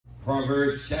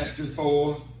Proverbs chapter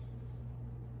 4,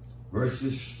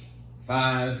 verses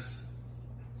 5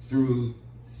 through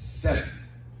 7.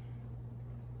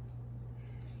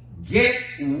 Get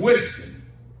wisdom,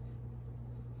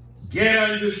 get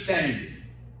understanding,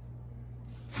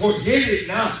 forget it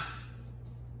not,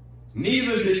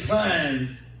 neither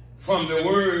decline from the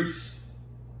words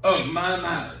of my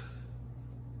mouth.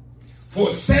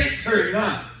 Forsake her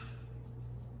not,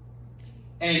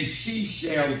 and she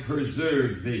shall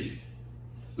preserve thee.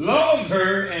 Love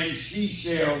her, and she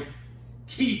shall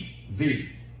keep thee.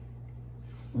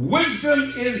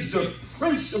 Wisdom is the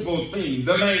principal thing,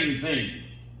 the main thing.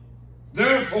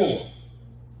 Therefore,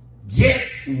 get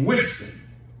wisdom,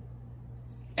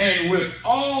 and with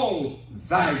all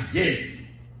thy getting,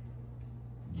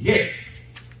 get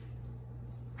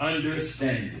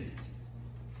understanding.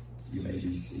 You may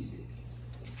be seated.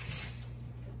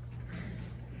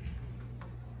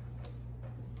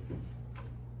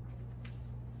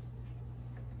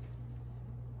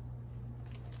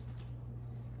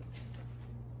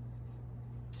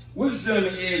 Wisdom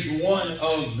is one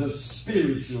of the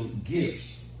spiritual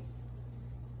gifts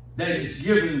that is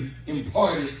given,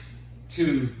 imparted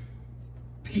to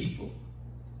people.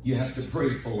 You have to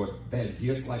pray for that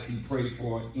gift like you pray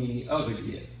for any other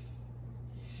gift.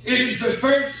 It is the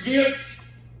first gift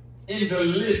in the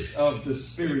list of the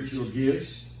spiritual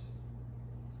gifts,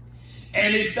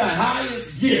 and it's the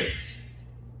highest gift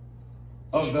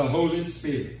of the Holy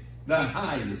Spirit, the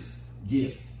highest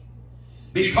gift.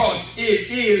 Because it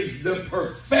is the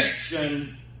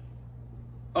perfection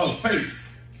of faith.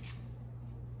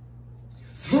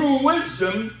 Through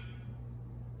wisdom,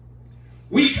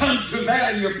 we come to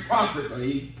value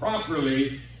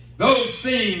properly those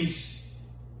things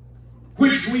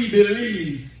which we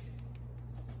believe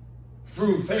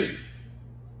through faith.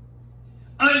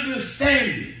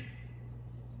 Understanding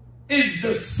is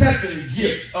the second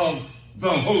gift of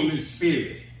the Holy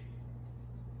Spirit.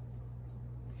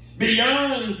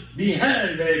 Behind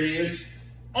that is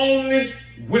only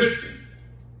wisdom.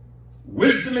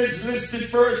 Wisdom is listed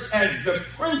first as the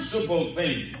principal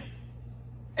thing,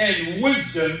 and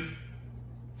wisdom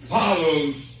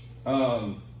follows,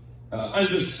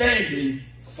 understanding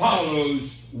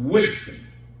follows wisdom.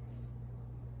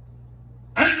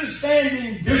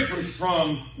 Understanding differs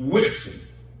from wisdom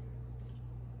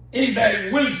in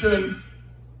that wisdom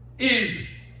is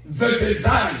the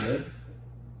desire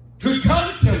to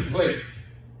contemplate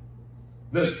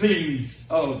the things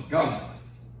of God.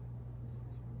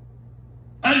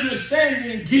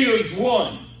 Understanding gives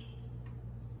one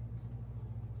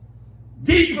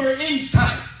deeper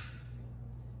insight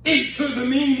into the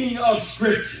meaning of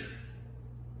Scripture,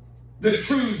 the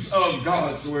truths of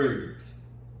God's Word.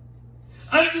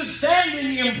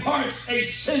 Understanding imparts a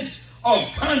sense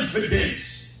of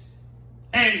confidence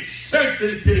and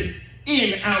certainty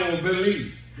in our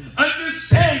belief.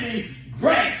 Understanding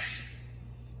grasp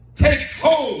takes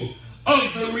hold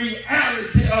of the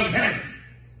reality of heaven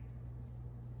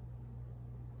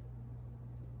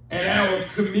and our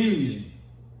communion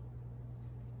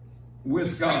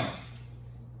with God.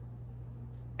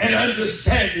 And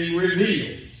understanding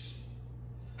reveals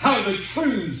how the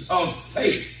truths of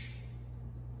faith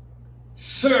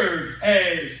serve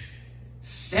as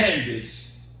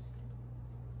standards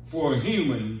for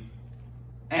human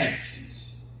actions.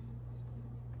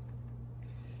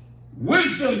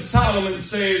 Wisdom, Solomon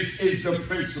says, is the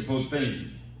principal thing.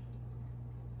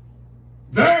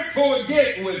 Therefore,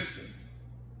 get wisdom.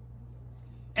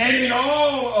 And in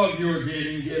all of your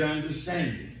getting, get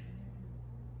understanding.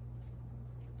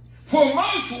 For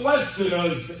most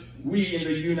Westerners, we in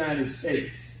the United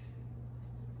States,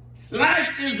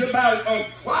 life is about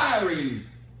acquiring,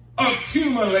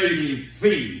 accumulating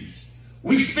things.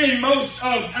 We spend most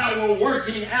of our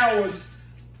working hours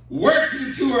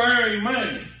working to earn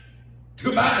money,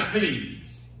 to buy things.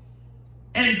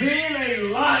 And then a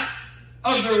lot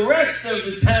of the rest of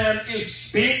the time is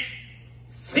spent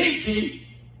thinking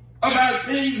about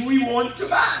things we want to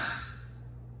buy,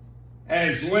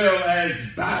 as well as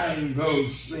buying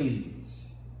those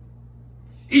things.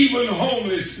 Even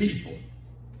homeless people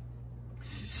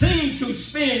seem to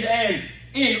spend an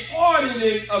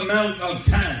inordinate amount of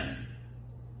time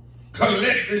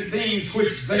collecting things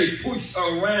which they push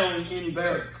around in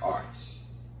their carts.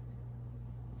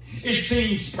 It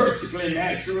seems perfectly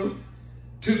natural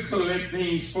to collect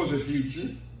things for the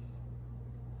future,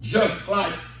 just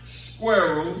like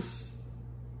squirrels,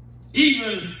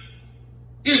 even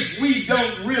if we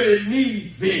don't really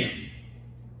need them.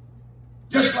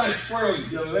 Just like squirrels,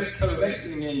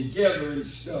 collecting and gathering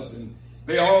stuff, and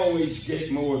they always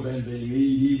get more than they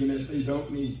need, even if they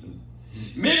don't need them.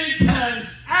 Many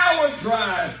times our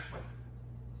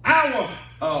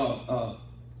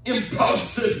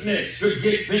impulsiveness to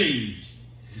get things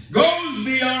goes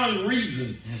beyond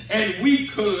reason, and we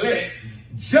collect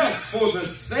just for the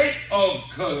sake of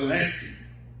collecting.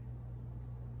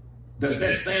 Does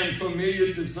that sound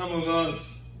familiar to some of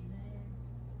us?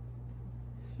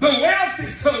 The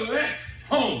wealthy collect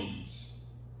homes,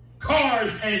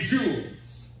 cars, and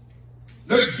jewels.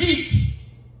 The geek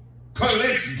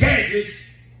collects gadgets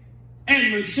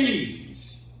and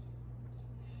machines.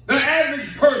 The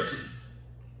average person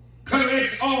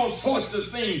collects all sorts of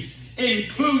things,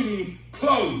 including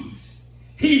clothes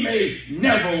he may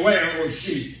never wear, or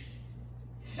she,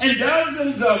 and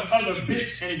dozens of other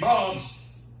bits and bobs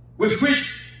with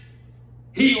which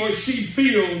he or she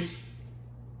fills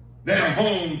their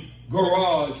home,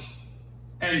 garage,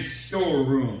 and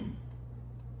storeroom.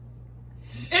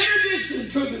 In addition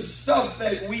to the stuff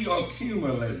that we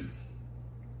accumulate,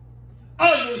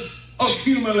 others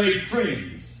accumulate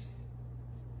friends,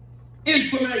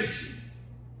 information,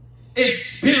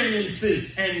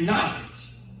 experiences, and knowledge.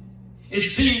 It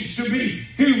seems to be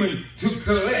human to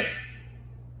collect,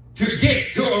 to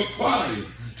get, to acquire,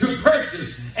 to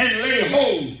purchase, and lay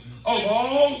hold of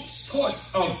all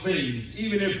sorts of things,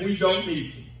 even if we don't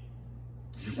need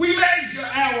them. We measure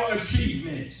our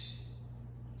achievements,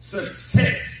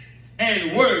 success,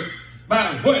 and worth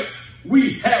by what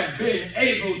we have been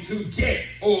able to get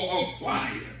or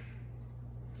acquire.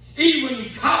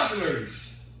 Even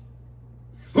toddlers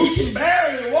who can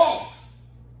barely walk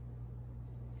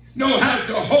know how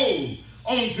to hold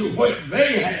on to what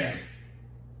they have,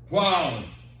 while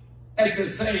at the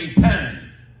same time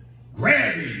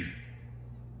grabbing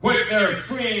what their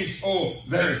friends or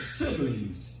their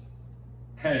siblings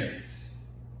has.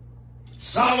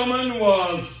 Solomon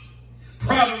was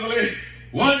probably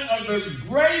one of the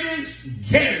greatest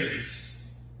getters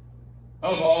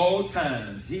of all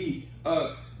times.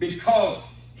 Because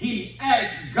he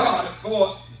asked God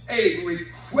for a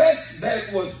request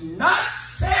that was not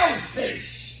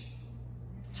selfish.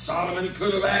 Solomon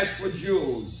could have asked for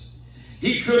jewels.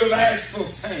 He could have asked for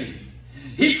fame.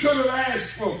 He could have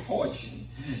asked for fortune.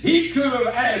 He could have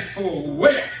asked for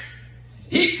wealth.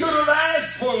 He could have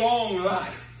asked for long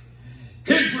life.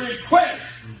 His request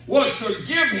was to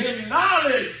give him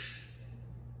knowledge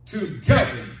to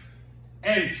govern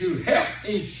and to help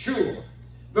ensure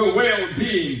the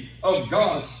well-being of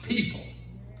God's people,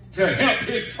 to help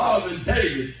his father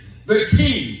David, the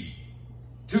king,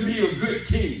 to be a good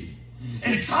king.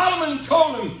 And Solomon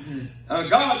told him,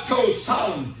 God told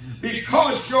Solomon,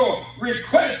 because your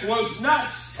request was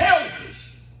not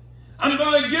selfish, I'm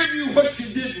going to give you what you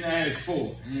didn't ask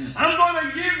for. I'm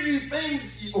going to give you things,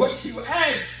 what you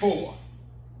asked for.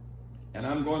 And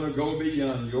I'm going to go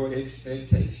beyond your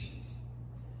expectations.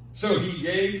 So he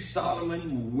gave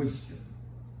Solomon wisdom,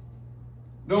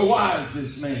 the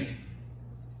wisest man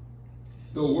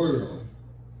the world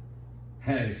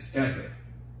has ever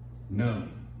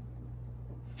known.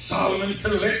 Solomon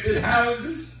collected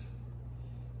houses.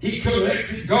 He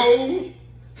collected gold,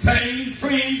 fame,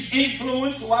 friends,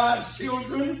 influence, wives,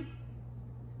 children.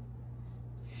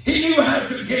 He knew how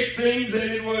to get things,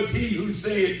 and it was he who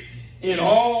said, in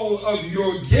all of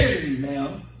your getting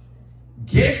now,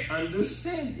 get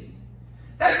understanding.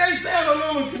 That may sound a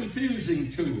little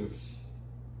confusing to us.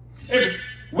 If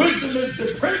wisdom is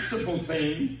the principal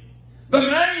thing, the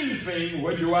main thing,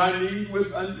 what do I need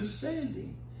with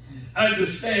understanding?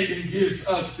 Understanding gives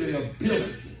us the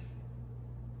ability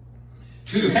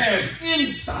to have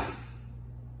insight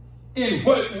in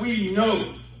what we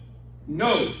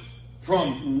know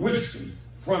from wisdom,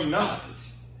 from knowledge.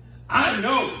 I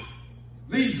know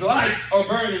these lights are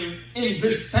burning in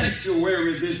this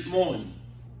sanctuary this morning.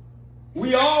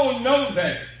 We all know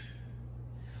that.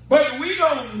 But we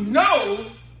don't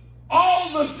know all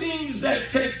the things that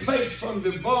take place from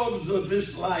the bulbs of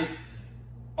this light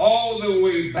all the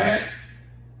way back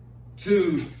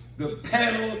to the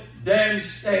panel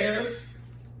downstairs,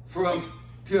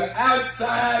 to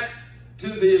outside to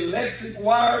the electric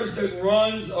wires that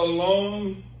runs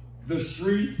along the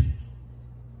street,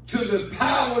 to the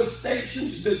power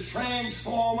stations, the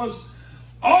transformers,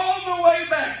 all the way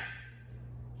back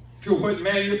to what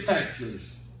manufactures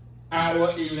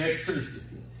our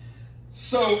electricity.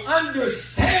 So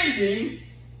understanding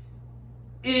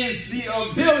is the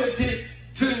ability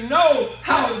to know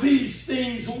how these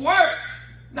things work.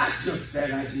 Not just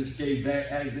that, I just gave that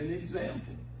as an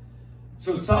example.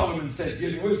 So Solomon said,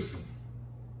 get wisdom.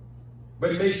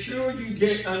 But make sure you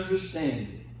get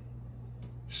understanding,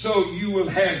 so you will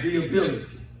have the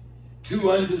ability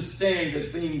to understand the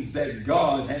things that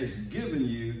God has given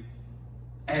you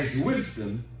as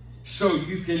wisdom, so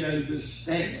you can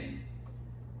understand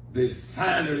the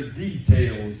finer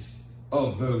details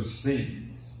of those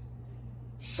things.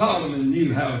 Solomon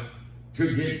knew how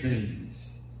to get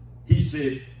things. He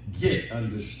said, get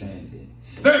understanding.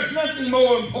 There's nothing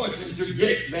more important to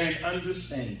get than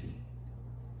understanding.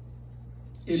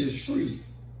 It is free,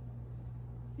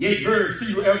 yet very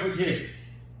few ever get it.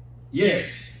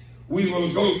 Yes, we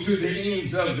will go to the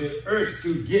ends of the earth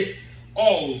to get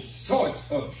all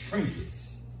sorts of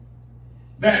trinkets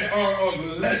that are of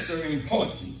lesser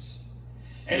importance,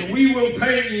 and we will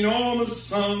pay enormous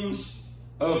sums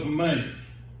of money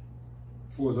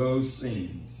for those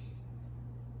things.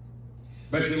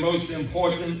 But the most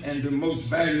important and the most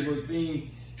valuable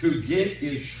thing to get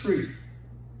is free,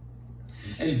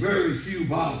 and very few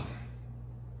bother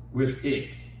with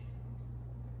it.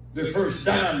 The first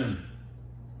diamond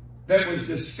that was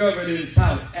discovered in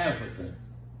South Africa,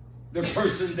 the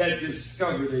person that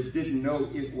discovered it didn't know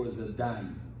it was a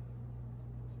diamond.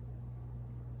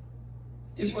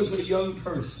 It was a young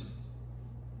person,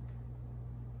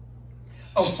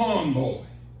 a farm boy,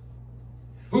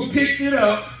 who picked it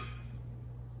up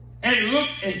and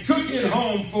looked and took it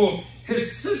home for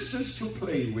his sisters to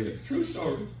play with. True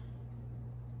story.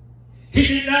 He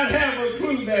did not have a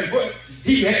clue that what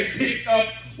he had picked up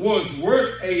was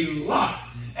worth a lot,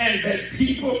 and that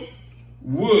people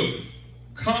would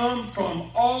come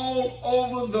from all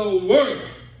over the world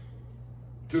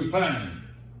to find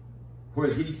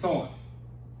what he thought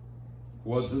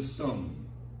was a stone.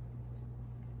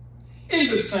 In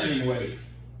the same way,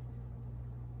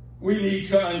 we need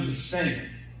to understand.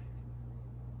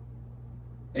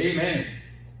 Amen.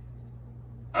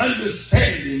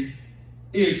 Understanding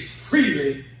is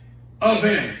freely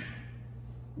available.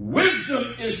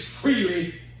 Wisdom is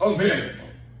freely available.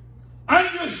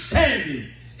 Understanding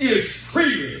is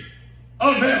freely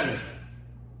available.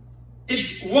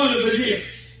 It's one of the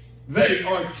gifts. They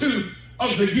are two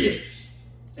of the gifts.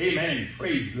 Amen.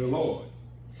 Praise the Lord.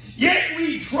 Yet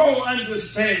we throw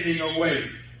understanding away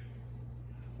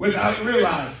without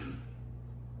realizing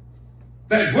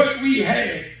that what we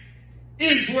had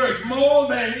is worth more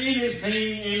than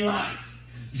anything in life.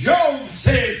 Job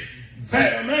says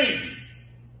that a man,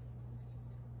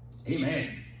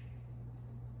 amen,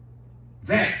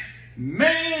 that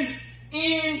man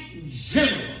in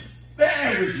general, the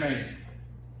average man,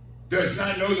 does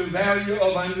not know the value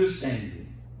of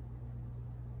understanding.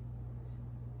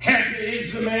 Happy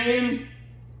is the man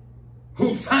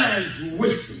who finds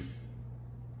wisdom.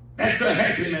 That's a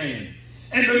happy man.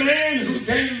 And the man who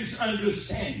gains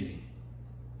understanding.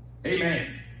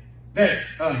 Amen.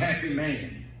 That's a happy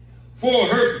man. For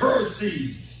her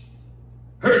proceeds,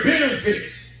 her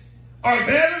benefits are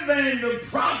better than the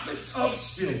profits of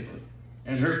silver,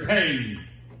 and her pain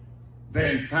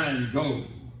than fine gold.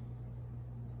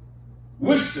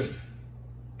 Wisdom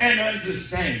and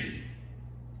understanding,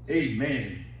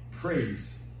 amen,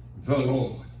 praise the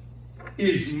Lord,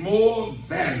 is more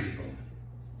valuable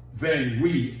than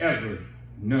we ever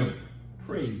know.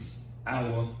 Praise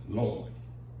our Lord.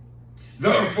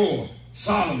 Therefore,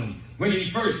 Solomon, when he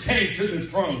first came to the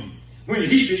throne, when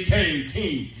he became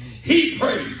king, he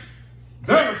prayed,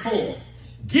 therefore,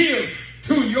 give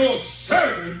to your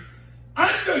servant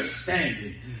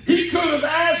understanding. He could have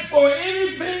asked for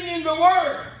anything in the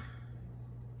world,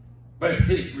 but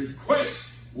his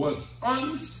request was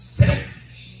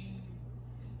unselfish.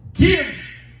 Give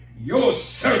your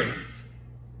servant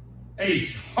a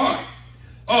heart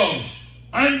of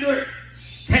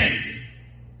understanding,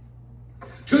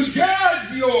 to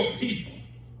judge your people,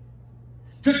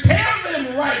 to tell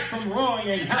them right from wrong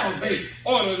and how they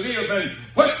ought to live and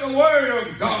what the word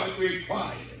of God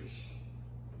requires,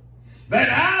 that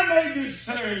I may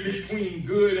discern between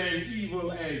good and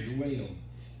evil as well.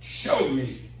 Show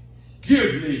me,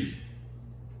 give me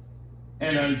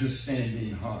an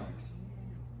understanding heart.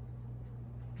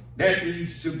 That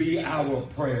needs to be our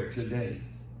prayer today.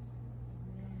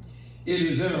 It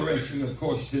is interesting, of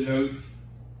course, to note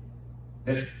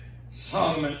that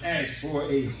Solomon asked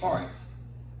for a heart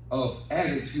of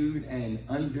attitude and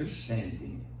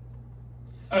understanding.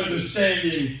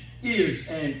 Understanding is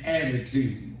an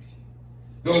attitude.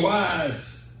 The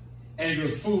wise and the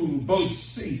fool both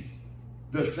see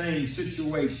the same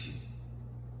situation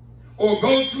or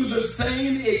go through the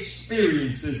same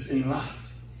experiences in life.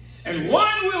 And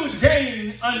one will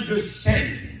gain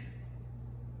understanding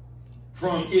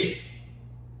from it,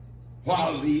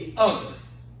 while the other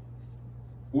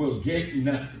will get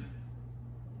nothing.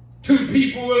 Two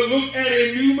people will look at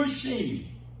a new machine,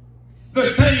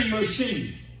 the same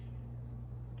machine.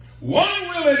 One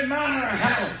will admire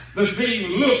how the thing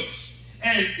looks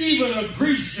and even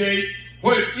appreciate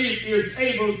what it is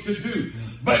able to do.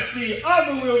 But the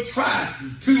other will try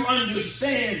to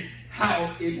understand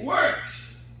how it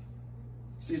works.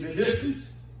 See the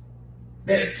difference?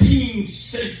 That keen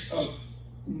sense of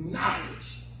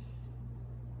knowledge,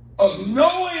 of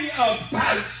knowing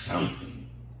about something,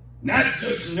 not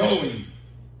just knowing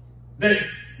that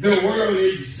the world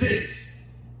exists,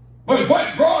 but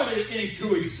what brought it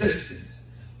into existence?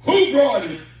 Who brought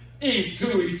it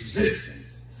into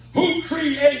existence? Who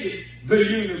created the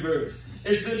universe?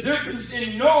 It's a difference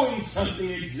in knowing something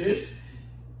exists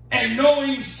and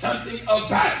knowing something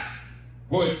about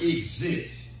what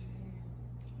exists.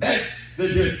 That's the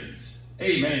difference.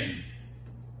 Amen.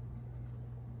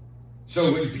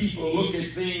 So when people look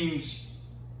at things,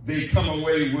 they come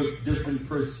away with different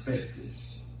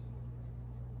perspectives.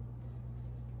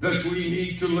 Thus we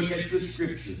need to look at the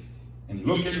scripture and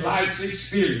look at life's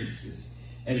experiences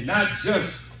and not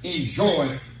just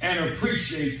enjoy and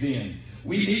appreciate them.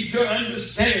 We need to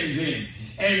understand them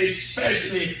and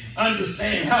especially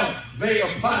understand how they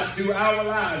apply to our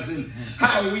lives and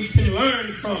how we can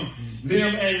learn from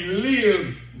them and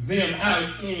live them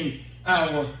out in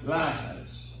our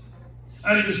lives.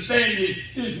 Understanding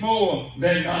is more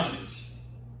than knowledge.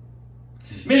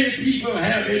 Many people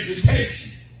have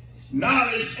education,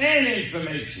 knowledge, and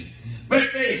information,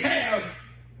 but they have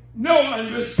no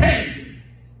understanding.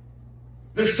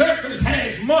 The circus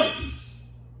has monkeys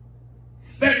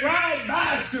that ride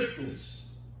bicycles,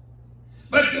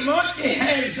 but the monkey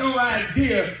has no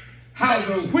idea how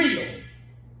the wheel,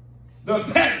 the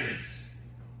pedals,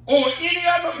 or any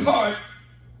other part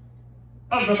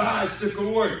of the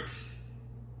bicycle works.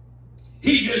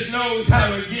 He just knows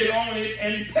how to get on it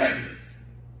and pedal it,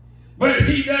 but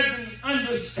he doesn't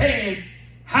understand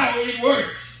how it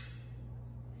works.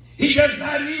 He does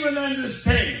not even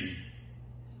understand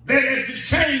that if the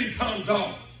chain comes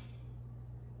off,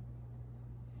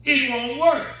 it won't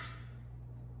work.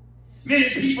 Many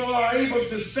people are able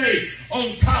to stay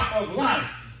on top of life,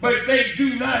 but they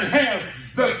do not have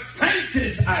the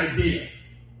faintest idea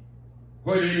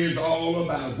what it is all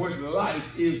about, what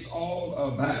life is all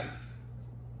about.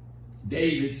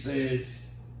 David says,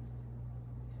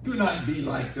 do not be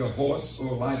like the horse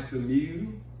or like the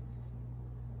mule,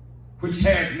 which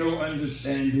have no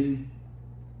understanding.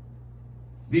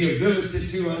 The ability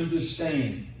to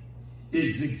understand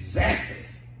is exactly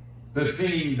the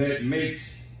thing that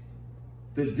makes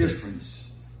the difference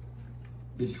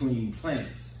between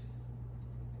plants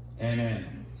and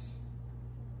animals.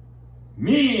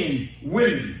 Men,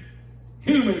 women,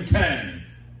 humankind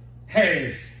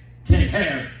can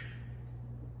have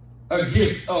a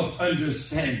gift of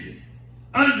understanding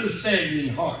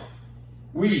heart.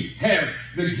 We have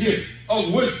the gift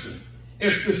of wisdom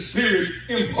if the Spirit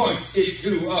imparts it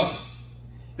to us.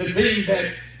 The thing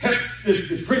that helps to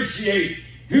differentiate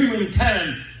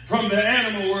humankind from the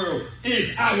animal world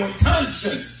is our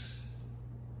conscience.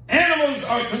 Animals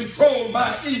are controlled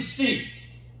by instinct.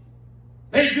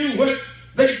 They do what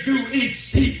they do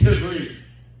instinctively.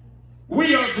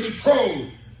 We are controlled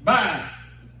by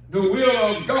the will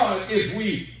of God if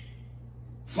we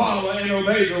follow and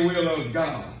obey the will of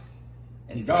God.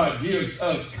 And God gives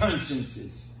us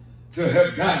consciences to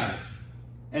help guide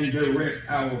and direct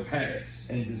our paths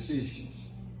and decisions.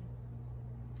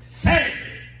 Sadly,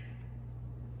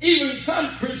 even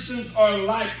some Christians are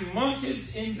like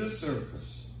monkeys in the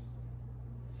circus.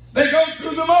 They go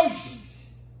through the motions.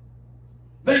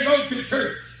 They go to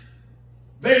church.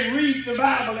 They read the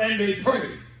Bible and they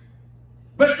pray.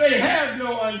 But they have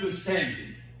no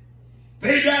understanding.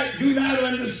 They do not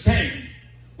understand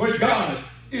what God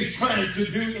is trying to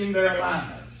do in their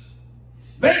lives.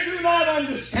 They do not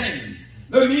understand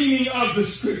the meaning of the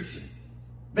scripture.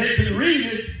 They can read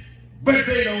it, but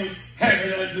they don't have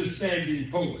an understanding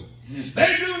for it.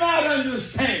 They do not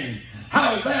understand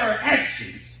how their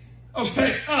actions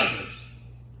affect others.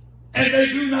 And they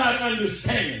do not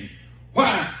understand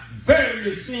why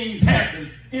various things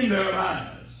happen in their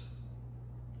lives.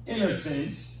 In a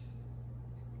sense,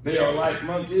 they are like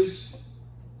monkeys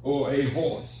or a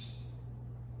horse.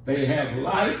 They have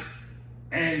life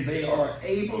and they are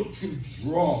able to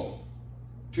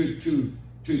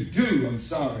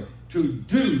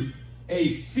do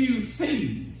a few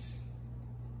things,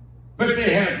 but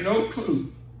they have no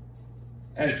clue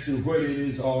as to what it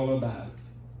is all about.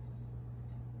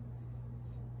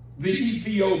 The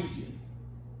Ethiopian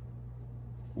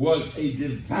was a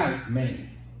devout man.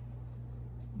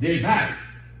 Devout.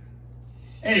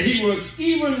 And he was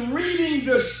even reading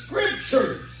the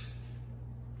scriptures,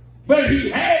 but he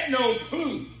had no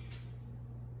clue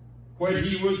what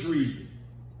he was reading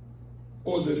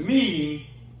or the meaning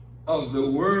of the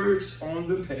words on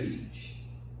the page.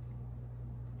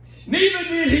 Neither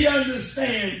did he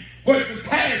understand what the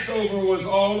Passover was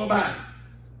all about.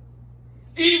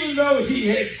 Even though he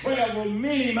had traveled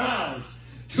many miles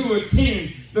to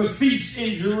attend the feast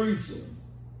in Jerusalem,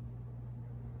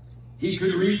 he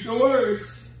could read the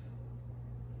words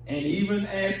and even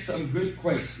ask some good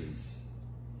questions,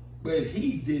 but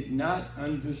he did not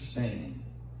understand.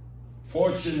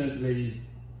 Fortunately,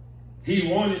 he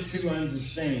wanted to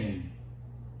understand,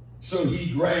 so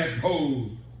he grabbed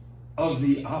hold of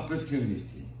the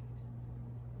opportunity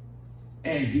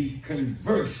and he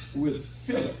conversed with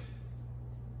Philip.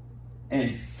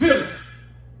 And Philip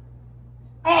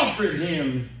offered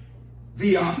him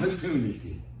the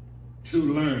opportunity to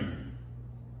learn.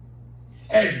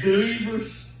 As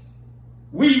believers,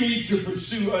 we need to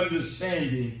pursue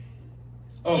understanding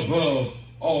above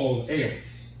all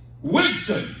else.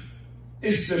 Wisdom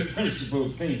is the principal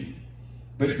thing.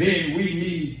 But then we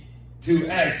need to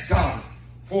ask God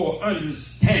for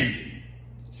understanding,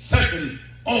 second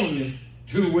only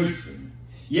to wisdom.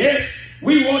 Yes,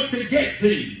 we want to get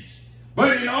things,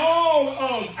 but in all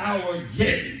of our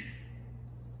getting,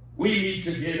 we need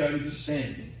to get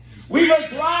understanding. We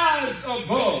must rise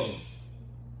above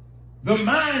the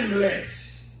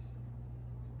mindless,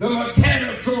 the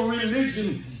mechanical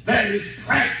religion that is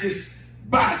practiced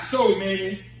by so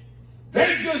many.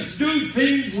 They just do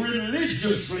things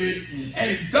religiously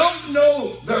and don't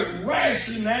know the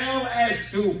rationale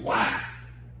as to why.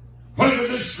 Whether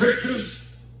the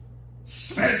scriptures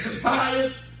specify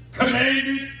it, command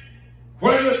it,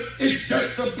 whether it's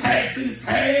just a passing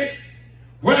fad,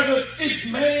 whether it's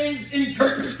man's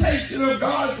interpretation of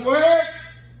God's word,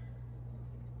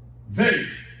 they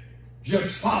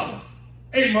just follow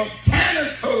a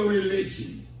mechanical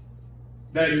religion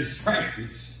that is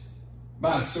practiced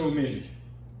by so many.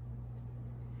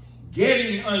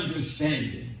 Getting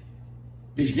understanding,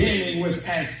 beginning with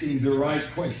asking the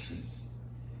right questions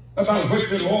about what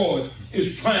the Lord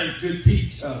is trying to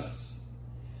teach us,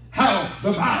 how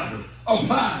the Bible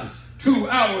applies to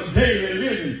our daily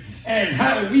living, and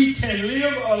how we can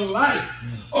live a life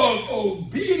of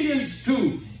obedience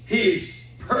to his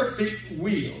perfect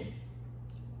will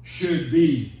should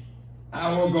be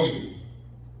our goal.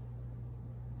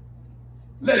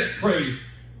 Let's pray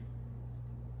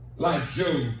like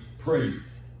Job prayed.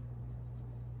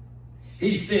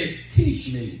 He said,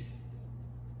 teach me,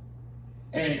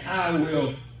 and I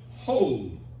will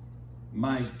hold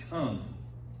my tongue.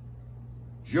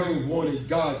 Job wanted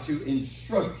God to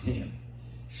instruct him,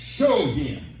 show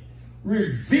him,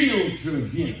 reveal to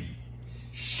him.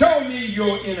 Show me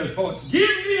your inner thoughts. Give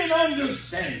me an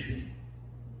understanding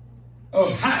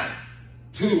of how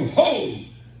to hold,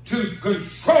 to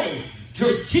control,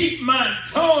 to keep my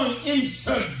tongue in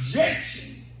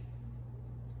subjection.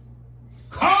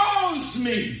 Cause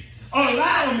me,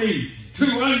 allow me to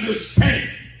understand.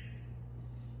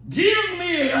 Give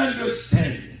me an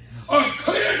understanding, a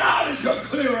clear knowledge, a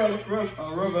clear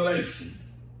revelation,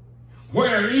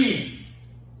 wherein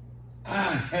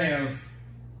I have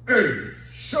erred.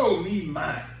 Show me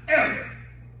my error.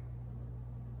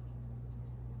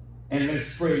 And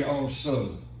let's pray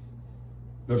also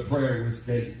the prayer with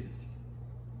David.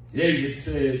 David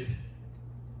said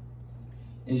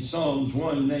in Psalms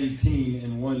 119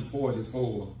 and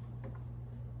 144,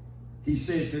 he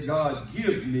said to God,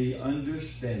 give me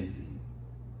understanding,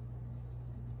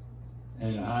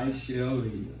 and I shall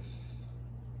live.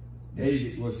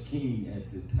 David was king at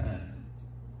the time,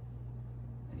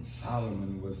 and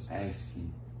Solomon was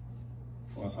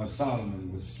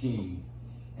king,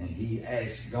 and he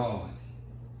asked God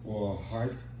for a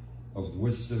heart of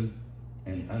wisdom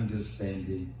and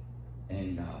understanding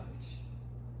and knowledge.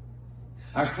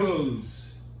 I close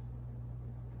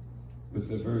with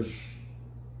the verse,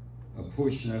 a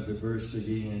portion of the verse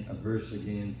again, a verse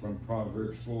again from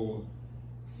Proverbs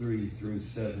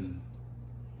 4:3-7.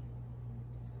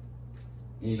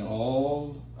 In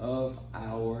all of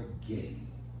our getting,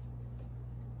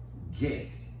 get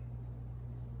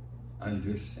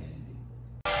understanding.